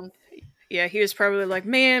from. Yeah, he was probably like,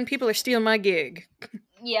 man, people are stealing my gig.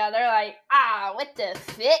 Yeah, they're like, what the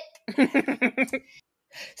fick?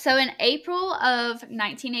 So in April of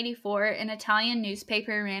 1984, an Italian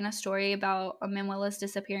newspaper ran a story about Emanuela's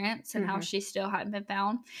disappearance and how she still hadn't been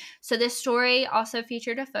found. So this story also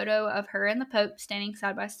featured a photo of her and the Pope standing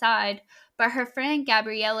side by side, but her friend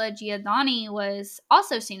Gabriella Giordani was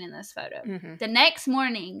also seen in this photo. The next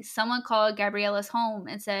morning, someone called Gabriella's home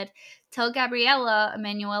and said, "Tell Gabriella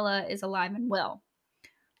Emanuela is alive and well."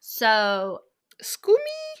 So, Scoomy?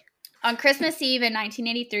 On Christmas Eve in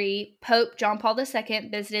 1983, Pope John Paul II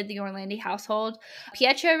visited the Orlandi household.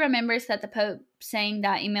 Pietro remembers that the Pope saying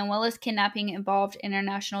that Emanuela's kidnapping involved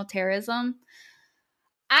international terrorism.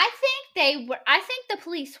 I think the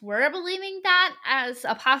police were believing that as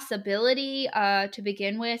a possibility to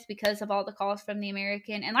begin with because of all the calls from the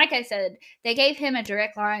American. And like I said, they gave him a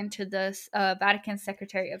direct line to the Vatican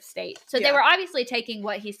Secretary of State. So they were obviously taking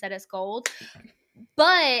what he said as gold.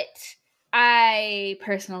 But I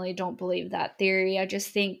personally don't believe that theory. I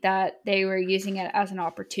just think that they were using it as an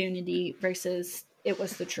opportunity versus it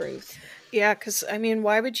was the truth. Yeah, because, I mean,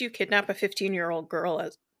 why would you kidnap a 15-year-old girl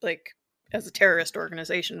as a terrorist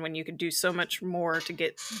organization when you could do so much more to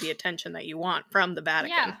get the attention that you want from the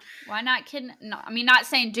Vatican? Yeah, why not kidnap? No, I mean, not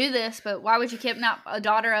saying do this, but why would you kidnap a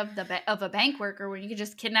daughter of of a bank worker when you could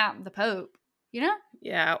just kidnap the Pope? You know?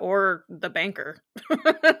 Yeah, or the banker.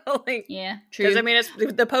 Yeah, true. Because, I mean,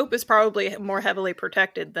 the Pope is probably more heavily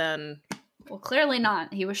protected than... Well, clearly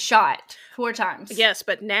not. He was shot 4 times. Yes,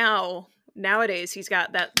 but nowadays he's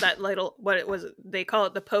got that little, they call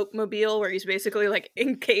it the Pope mobile, where he's basically, like,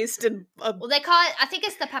 encased in a... Well, they call it, I think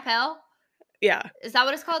it's the Papel. Yeah. Is that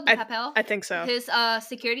what it's called? The Papel? I think so. His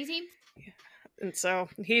security team? Yeah. And so,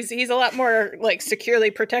 he's a lot more, like, securely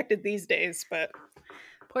protected these days, but...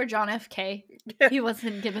 Poor John F. K. He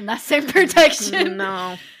wasn't given that same protection.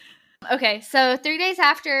 No. Okay, so 3 days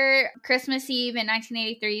after Christmas Eve in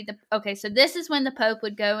 1983, so this is when the Pope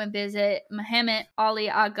would go and visit Muhammad Ali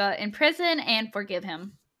Aga in prison and forgive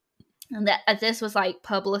him. And that this was like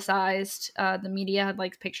publicized. The media had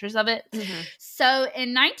like pictures of it. So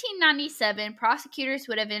in 1997, prosecutors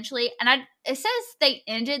would eventually, and it says they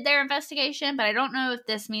ended their investigation, but I don't know if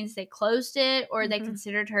this means they closed it or they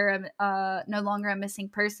considered her no longer a missing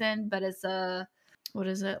person, but as a, what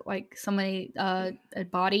is it, like somebody, a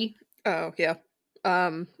body? Oh, yeah.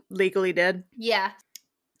 Legally dead? Yeah.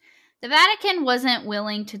 The Vatican wasn't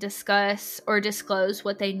willing to discuss or disclose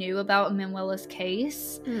what they knew about Emanuela's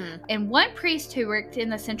case. And one priest who worked in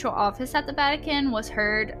the central office at the Vatican was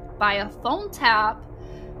heard by a phone tap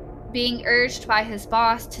being urged by his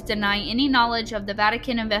boss to deny any knowledge of the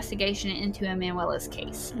Vatican investigation into Emanuela's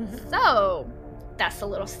case. So, that's a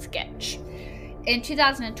little sketch. In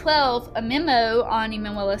 2012, a memo on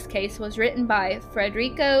Emanuela's case was written by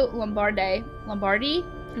Federico Lombardi.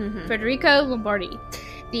 Federico Lombardi,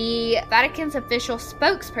 the Vatican's official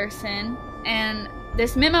spokesperson, and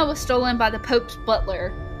this memo was stolen by the Pope's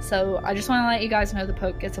butler. So I just want to let you guys know the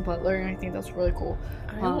Pope gets a butler, and I think that's really cool.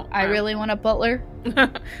 I really want a butler.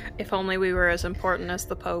 If only we were as important as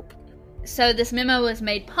the Pope. So this memo was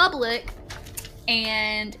made public,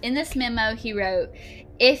 and in this memo he wrote,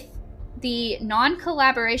 if the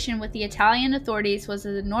non-collaboration with the Italian authorities was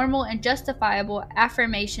a normal and justifiable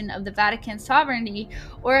affirmation of the Vatican's sovereignty,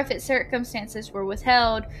 or if its circumstances were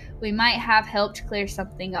withheld, we might have helped clear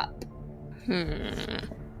something up.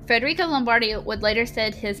 Federico Lombardi would later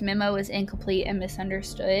said his memo was incomplete and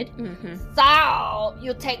misunderstood. So,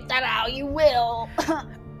 you take that how you will.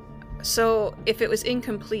 So, if it was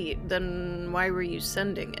incomplete, then why were you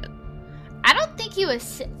sending it? I don't think he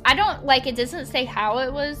was... it doesn't say how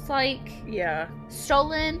it was,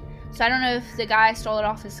 stolen. So I don't know if the guy stole it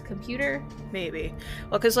off his computer. Maybe.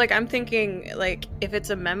 Well, because, I'm thinking, if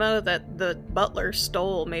it's a memo that the butler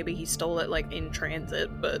stole, maybe he stole it, in transit,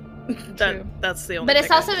 but that's the only But it's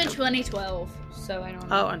also in 2012, so I don't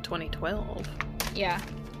know. Oh, in 2012? Yeah.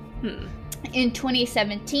 In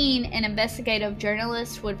 2017, an investigative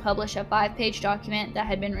journalist would publish a 5-page document that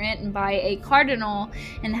had been written by a cardinal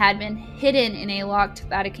and had been hidden in a locked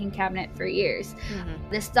Vatican cabinet for years. Mm-hmm.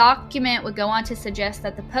 This document would go on to suggest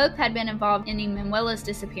that the Pope had been involved in Emanuela's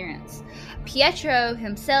disappearance. Pietro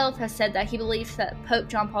himself has said that he believes that Pope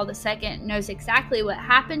John Paul II knows exactly what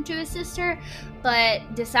happened to his sister,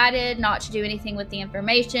 but decided not to do anything with the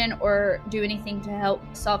information or do anything to help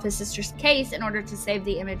solve his sister's case in order to save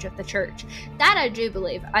the image of the church. That I do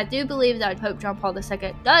believe. I do believe that Pope John Paul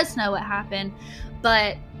II does know what happened,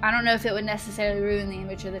 but I don't know if it would necessarily ruin the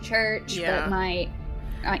image of the church, but might,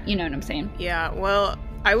 you know what I'm saying? Yeah, well,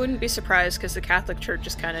 I wouldn't be surprised because the Catholic Church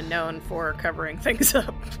is kind of known for covering things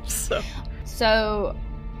up, So,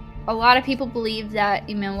 a lot of people believe that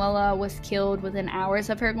Emanuela was killed within hours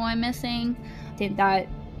of her going missing. I think that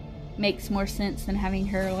makes more sense than having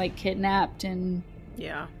her, kidnapped and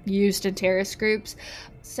used in terrorist groups.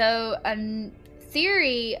 So,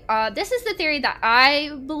 theory, this is the theory that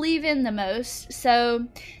I believe in the most. So,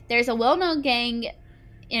 there's a well-known gang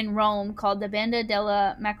in Rome called the Banda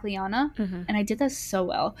della Macliana, and I did this so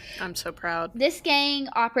well. I'm so proud. This gang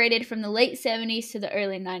operated from the late 70s to the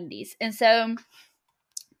early 90s, and so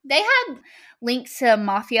they had links to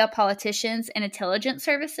mafia politicians and intelligence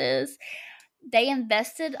services. They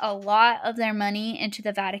invested a lot of their money into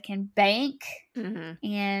the Vatican Bank,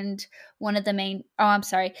 and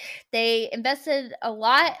they invested a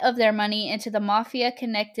lot of their money into the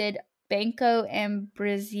mafia-connected Banco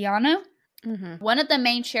Ambrosiano. One of the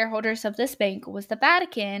main shareholders of this bank was the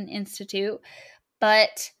Vatican Institute,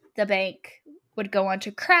 but the bank would go on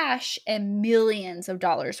to crash and millions of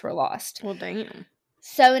dollars were lost. Well, damn.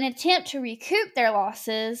 So an attempt to recoup their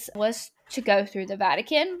losses was to go through the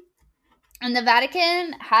Vatican. And the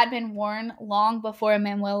Vatican had been warned long before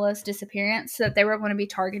Emanuela's disappearance that they were going to be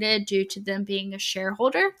targeted due to them being a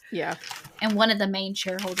shareholder. Yeah. And one of the main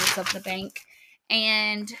shareholders of the bank.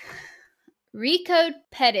 And Rico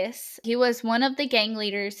Pettis, he was one of the gang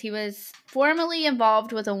leaders. He was formerly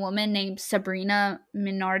involved with a woman named Sabrina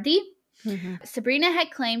Minardi. Sabrina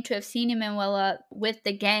had claimed to have seen Emanuela with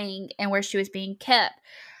the gang and where she was being kept.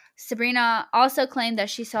 Sabrina also claimed that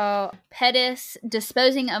she saw Pettis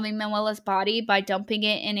disposing of Emanuela's body by dumping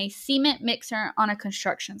it in a cement mixer on a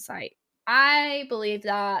construction site. I believe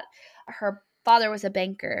that her father was a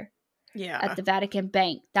banker at the Vatican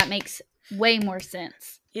Bank. That makes way more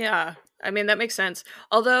sense. Yeah, I mean, that makes sense.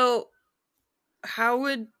 Although, how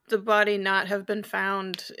would the body not have been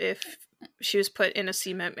found if she was put in a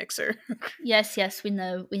cement mixer? Yes, we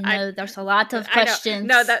know. There's a lot of questions.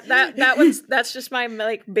 No, that's just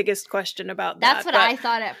my biggest question about that. That's what I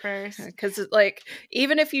thought at first. Because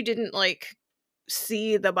even if you didn't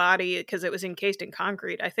see the body because it was encased in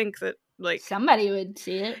concrete, I think that somebody would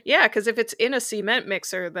see it. Yeah, because if it's in a cement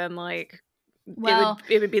mixer, then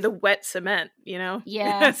it would be the wet cement,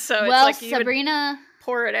 Yeah. So it's Sabrina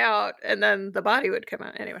pour it out and then the body would come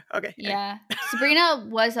out. Anyway, okay. Yeah. Sabrina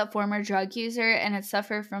was a former drug user and had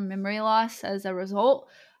suffered from memory loss as a result.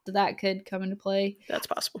 So that could come into play. That's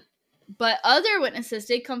possible. But other witnesses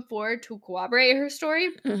did come forward to corroborate her story.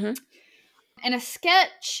 And a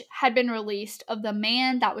sketch had been released of the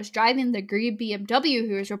man that was driving the green BMW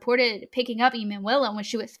who was reported picking up Emanuela when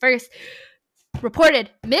she was first reported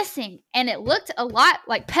missing. And it looked a lot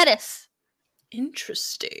like Pettis.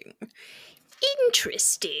 Interesting.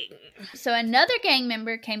 So another gang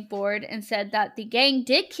member came forward and said that the gang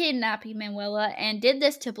did kidnap Emanuela and did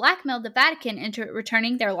this to blackmail the Vatican into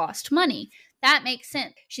returning their lost money. That makes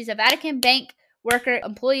sense. She's a Vatican Bank worker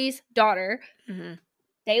employee's daughter.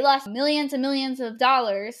 They lost millions and millions of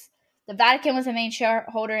dollars. The Vatican was the main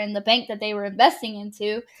shareholder in the bank that they were investing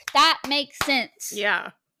into. That makes sense.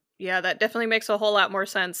 Yeah, that definitely makes a whole lot more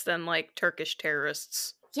sense than Turkish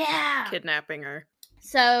terrorists kidnapping her.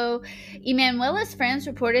 So, Emanuela's friends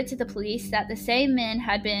reported to the police that the same men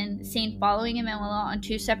had been seen following Emanuela on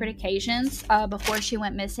 2 separate occasions before she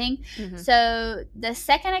went missing. So, the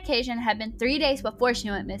second occasion had been 3 days before she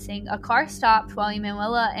went missing. A car stopped while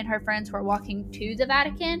Emanuela and her friends were walking to the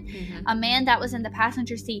Vatican. A man that was in the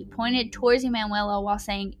passenger seat pointed towards Emanuela while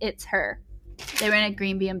saying, "It's her." They were in a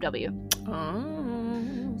green BMW.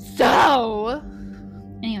 Oh. So,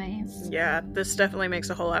 anyways. Yeah, this definitely makes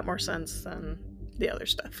a whole lot more sense than the other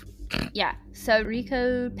stuff. Yeah, so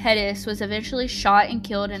Rico Pettis was eventually shot and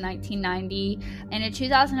killed in 1990, and in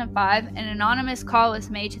 2005, an anonymous call was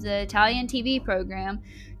made to the Italian TV program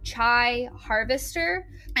Chai Harvester,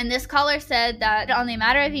 and this caller said that on the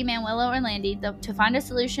matter of Emanuela Orlandi, to find a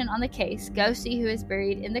solution on the case, go see who is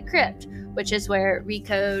buried in the crypt, which is where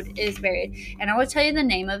Rico is buried. And I will tell you the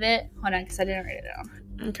name of it. Hold on, because I didn't write it down.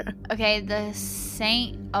 Okay, the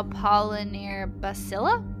Saint Apollinaire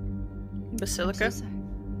Basilica?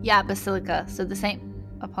 Yeah, Basilica. So the St.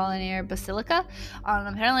 Apollinaire Basilica.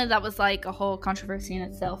 Apparently that was like a whole controversy in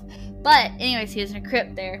itself. But anyways, he was in a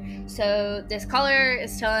crypt there. So this caller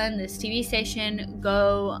is telling this TV station,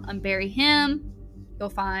 go bury him. Go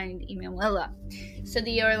find Emanuela. So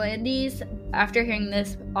the Orlandis, after hearing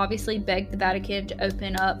this, obviously begged the Vatican to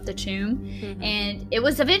open up the tomb. Mm-hmm. And it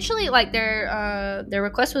was eventually, like, their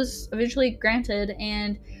request was eventually granted,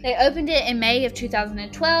 and they opened it in May of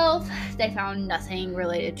 2012. They found nothing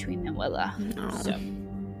related to Emanuela. No. So,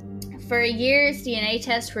 for years, DNA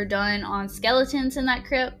tests were done on skeletons in that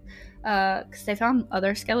crypt, because they found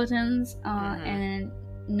other skeletons, and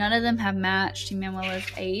none of them have matched Emanuela's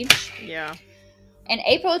age. Yeah. In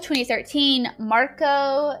April 2013,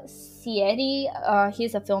 Marco Sietti,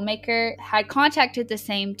 he's a filmmaker, had contacted the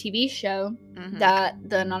same TV show that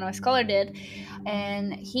the anonymous caller did,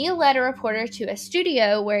 and he led a reporter to a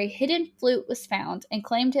studio where a hidden flute was found and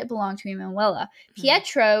claimed it belonged to Emanuela.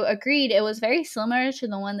 Pietro agreed it was very similar to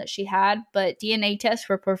the one that she had, but DNA tests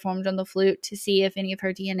were performed on the flute to see if any of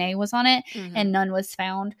her DNA was on it, and none was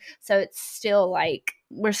found. So it's still like,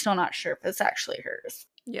 we're still not sure if it's actually hers.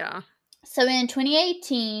 Yeah. So in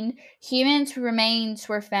 2018, human remains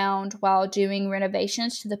were found while doing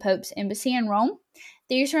renovations to the Pope's embassy in Rome.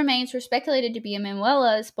 These remains were speculated to be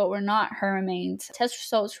Emanuela's, but were not her remains. Test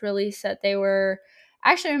results released that they were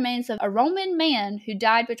actually remains of a Roman man who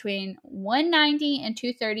died between 190 and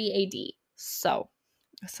 230 AD. So,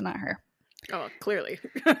 that's not her. Oh, clearly.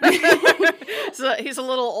 So he's a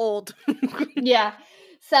little old. Yeah.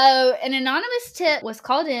 So an anonymous tip was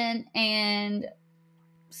called in and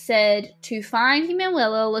said to find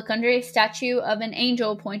Emanuela, look under a statue of an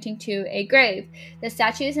angel pointing to a grave. The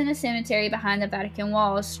statue is in a cemetery behind the Vatican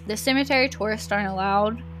walls. The cemetery, tourists aren't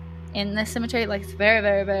allowed in the cemetery. Like, it's very,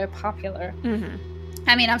 very, very popular.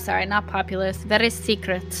 I mean, I'm sorry, not popular. It's very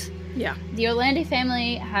secret. Yeah. The Orlandi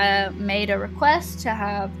family have made a request to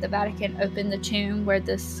have the Vatican open the tomb where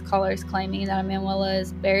this caller is claiming that Emanuela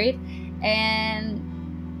is buried, and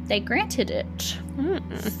they granted it.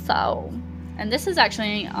 So... And this is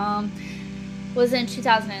actually, was in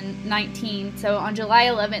 2019. So on July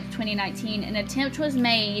 11th, 2019, an attempt was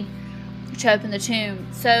made to open the tomb.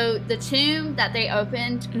 So the tomb that they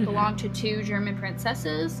opened belonged to two German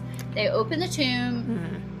princesses. They opened the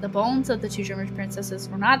tomb. The bones of the two German princesses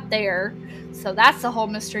were not there. So that's a whole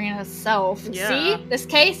mystery in itself. Yeah. See? This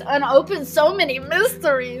case unopens so many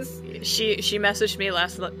mysteries. She messaged me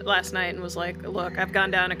last night and was like, look, I've gone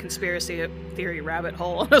down a conspiracy theory rabbit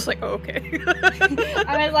hole. I was like, oh, okay.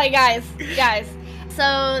 I was like, guys.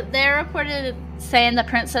 So they're reported saying the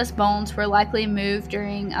princess bones were likely moved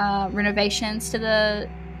during renovations to the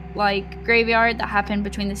graveyard that happened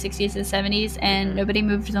between the 60s and 70s, and nobody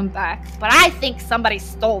moved them back. But I think somebody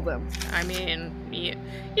stole them. I mean,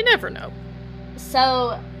 you never know.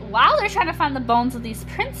 So while they're trying to find the bones of these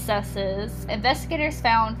princesses, investigators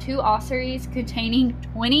found two ossuaries containing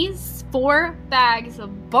 24 bags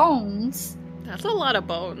of bones. That's a lot of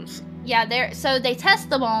bones. Yeah, so they test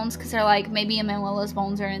the bones because they're like, maybe Emanuela's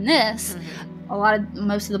bones are in this.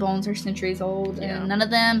 Most of the bones are centuries old, and none of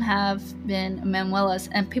them have been Emanuela's.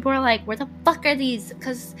 And people are like, where the fuck are these?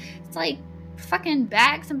 Because it's like fucking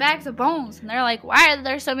bags and bags of bones. And they're like, why are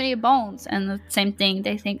there so many bones? And the same thing,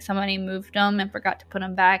 they think somebody moved them and forgot to put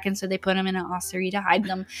them back, and so they put them in an ossuary to hide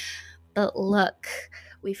them. But look,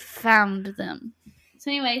 we found them.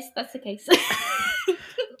 So anyways, that's the case.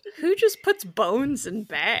 Who just puts bones in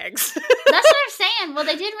bags? That's what I'm saying. Well,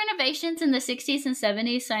 they did renovations in the 60s and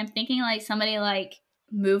 70s, so I'm thinking somebody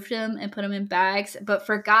moved them and put them in bags, but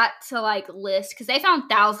forgot to list, because they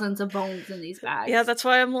found thousands of bones in these bags. Yeah, that's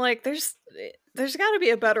why I'm like, there's got to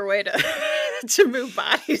be a better way to to move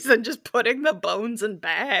bodies than just putting the bones in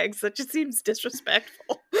bags. That just seems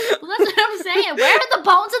disrespectful. Well, that's what I'm saying. Where are the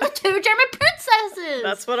bones of the two German princesses?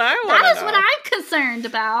 That's what I want. That is what I'm concerned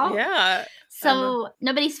about. Yeah. So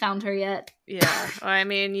nobody's found her yet. Yeah, I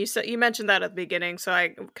mean, you mentioned that at the beginning, so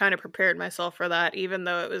I kind of prepared myself for that, even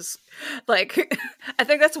though it was like, I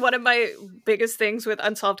think that's one of my biggest things with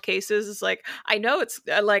unsolved cases is like, I know it's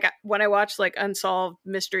like when I watch like unsolved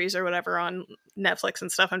mysteries or whatever on Netflix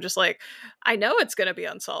and stuff, I'm just like, I know it's going to be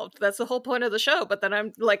unsolved. That's the whole point of the show. But then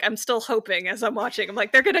I'm still hoping as I'm watching, I'm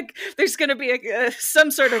like, there's going to be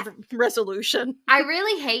some sort of resolution. I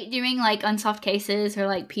really hate doing like unsolved cases or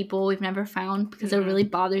like people we've never found because it really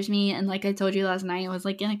bothers me. And like I told you last night, I was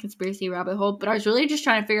like in a conspiracy rabbit hole, but I was really just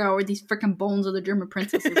trying to figure out where these freaking bones of the German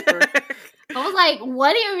princesses were. I was like,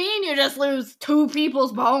 what do you mean you just lose 2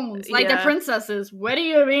 people's bones? Like they're princesses. What do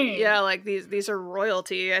you mean? Yeah, like these are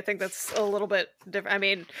royalty. I think that's a little bit different. I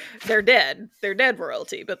mean, they're dead. They're dead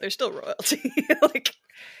royalty, but they're still royalty. Like,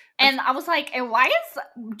 and I was like, and why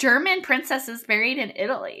is German princesses buried in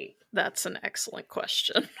Italy? That's an excellent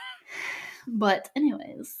question. But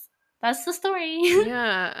anyways, that's the story.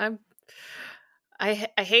 Yeah, I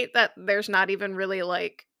hate that there's not even really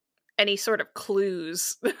like any sort of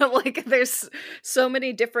clues. Like there's so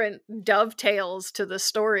many different dovetails to the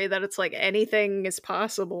story that it's like anything is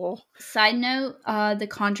possible. Side note, the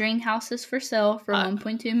Conjuring house is for sale for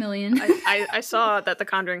 $1.2 million. I saw that the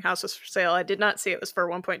Conjuring house was for sale. I did not see it was for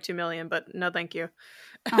 $1.2 million, but no thank you.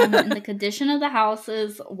 And the condition of the house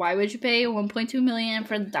is, why would you pay $1.2 million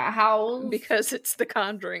for that house? Because it's the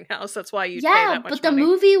Conjuring house. That's why you pay that much but the money.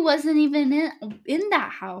 movie wasn't even in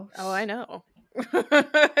that house. Oh, I know.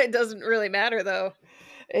 It doesn't really matter though.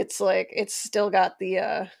 It's like it's still got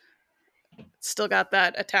that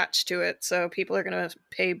attached to it, so people are gonna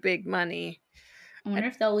pay big money. I wonder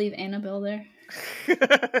if they'll leave Annabelle there.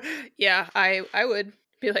 Yeah, I would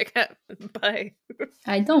be like, bye.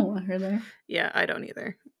 I don't want her there. Yeah, I don't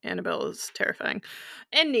either. Annabelle is terrifying.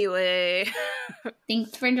 Anyway.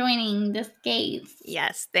 Thanks for joining this case.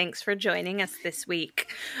 Yes, thanks for joining us this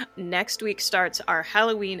week. Next week starts our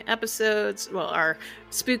Halloween episodes. Well, our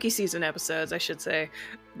spooky season episodes, I should say.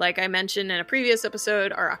 Like I mentioned in a previous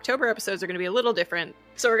episode, our October episodes are going to be a little different.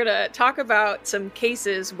 So we're going to talk about some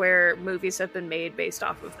cases where movies have been made based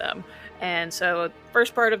off of them. And so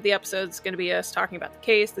first part of the episode is going to be us talking about the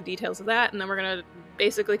case, the details of that, and then we're going to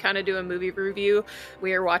basically kind of do a movie review.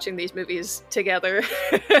 We are watching these movies together.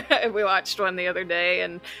 We watched one the other day,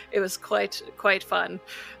 and it was quite fun.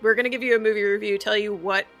 We're going to give you a movie review, tell you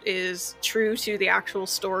what is true to the actual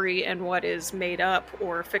story and what is made up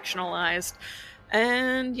or fictionalized.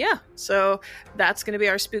 And yeah, so that's going to be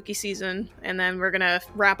our spooky season. And then we're going to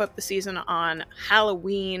wrap up the season on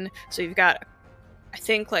Halloween. So you've got, I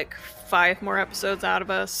think, like 5 more episodes out of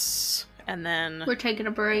us. And then we're taking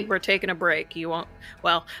a break. You won't,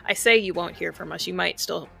 well, I say you won't hear from us. You might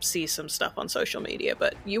still see some stuff on social media,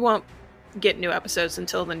 but you won't get new episodes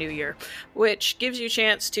until the new year, which gives you a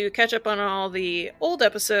chance to catch up on all the old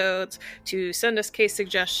episodes, to send us case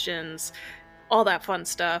suggestions, all that fun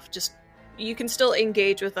stuff. Just, you can still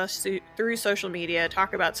engage with us through social media,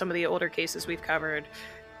 talk about some of the older cases we've covered.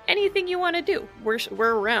 Anything you want to do.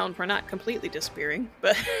 We're around. We're not completely disappearing,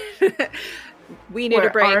 but we need a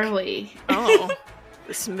break. Where are we? Oh,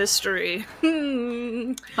 this mystery.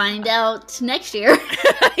 Find out next year.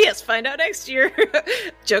 Yes, find out next year.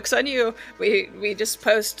 Joke's on you. We just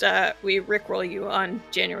post, we rickroll you on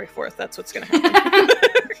January 4th. That's what's going to happen.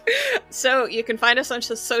 So you can find us on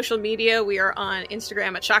social media. We are on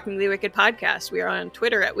Instagram at Shockingly Wicked Podcast. We are on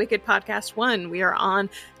Twitter at Wicked Podcast 1. We are on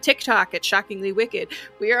TikTok at Shockingly Wicked.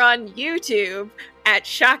 We are on YouTube at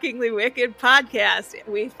Shockingly Wicked Podcast.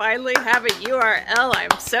 We finally have a URL.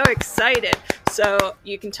 I'm so excited. So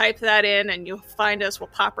you can type that in and you'll find us. We'll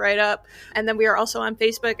pop right up. And then we are also on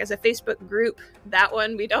Facebook as a Facebook group. That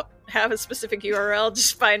one, we don't have a specific URL.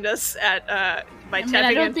 Just find us at by tapping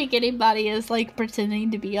I don't think anybody is like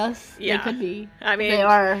pretending to be us. Yeah. They could be. I mean, they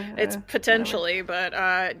are. It's potentially, but just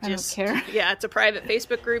I don't care. Yeah, it's a private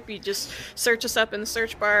Facebook group. You just search us up in the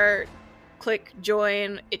search bar, click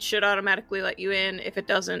join. It should automatically let you in. If it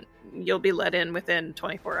doesn't, you'll be let in within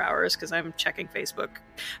 24 hours because I'm checking Facebook.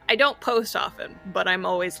 I don't post often, but I'm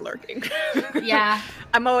always lurking. Yeah.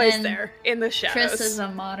 I'm always there in the shadows. Chris is a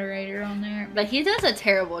moderator on there, but he does a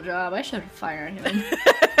terrible job. I should have fired him.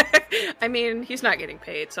 I mean, he's not getting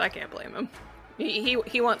paid, so I can't blame him.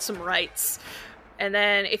 He wants some rights. And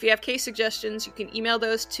then if you have case suggestions, you can email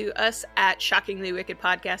those to us at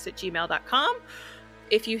shockinglywickedpodcast@gmail.com.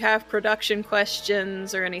 If you have production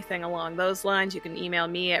questions or anything along those lines, you can email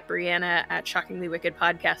me at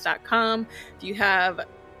brianna@shockinglywickedpodcast.com. If you have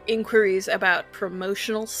inquiries about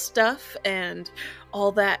promotional stuff and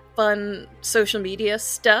all that fun social media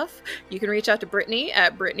stuff, you can reach out to Brittany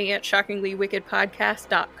at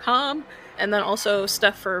shockinglywickedpodcast.com. And then also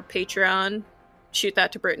stuff for Patreon. shoot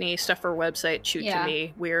that to Brittany. Stuff for website, shoot to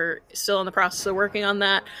me. We're still in the process of working on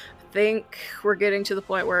that. I think we're getting to the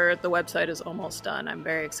point where the website is almost done. I'm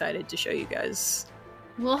very excited to show you guys.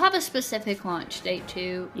 We'll have a specific launch date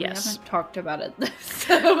too. Yes. We haven't talked about it.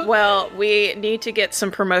 So. Well, we need to get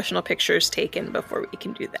some promotional pictures taken before we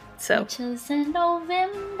can do that. So, which is in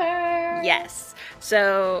November. Yes.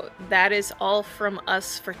 So that is all from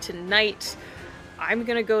us for tonight. I'm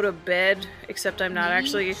gonna go to bed, except I'm not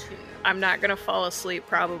I'm not gonna fall asleep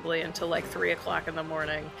probably until like 3 o'clock in the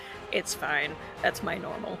morning. It's fine. That's my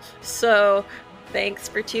normal. So thanks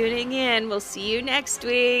for tuning in. We'll see you next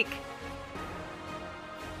week.